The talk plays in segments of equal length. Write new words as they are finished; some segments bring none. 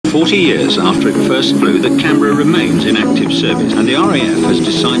40 years after it first flew, the Canberra remains in active service, and the RAF has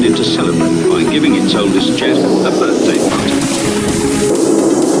decided to celebrate by giving its oldest jet a birthday party.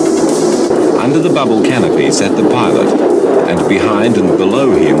 Under the bubble canopy sat the pilot, and behind and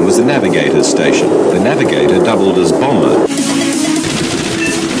below him was the navigator's station. The navigator doubled as bomber.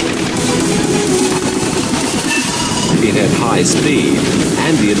 It had high speed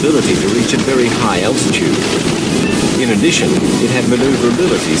and the ability to reach a very high altitude. In addition, it had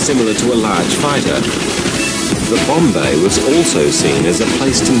maneuverability similar to a large fighter. The bomb bay was also seen as a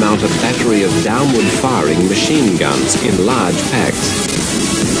place to mount a battery of downward-firing machine guns in large packs.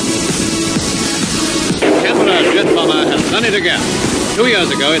 Canberra jet bomber has done it again. 2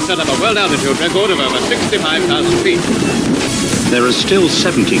 years ago, it set up a world altitude record of over 65,000 feet. There are still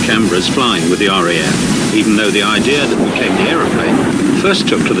 70 Canberras flying with the RAF, even though the idea that became the aeroplane first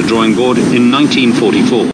took to the drawing board in 1944.